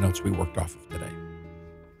and see the notes we worked off of today.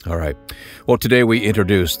 All right. Well, today we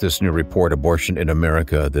introduced this new report, Abortion in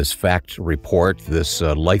America, this fact report, this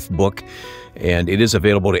life book, and it is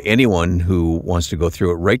available to anyone who wants to go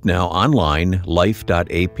through it right now online,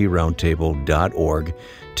 life.aproundtable.org.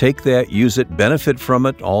 Take that, use it, benefit from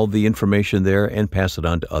it, all the information there, and pass it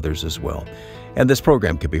on to others as well. And this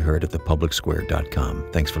program can be heard at thepublicsquare.com.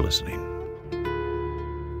 Thanks for listening.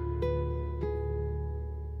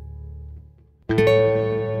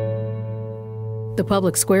 The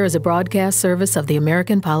Public Square is a broadcast service of the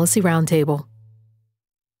American Policy Roundtable.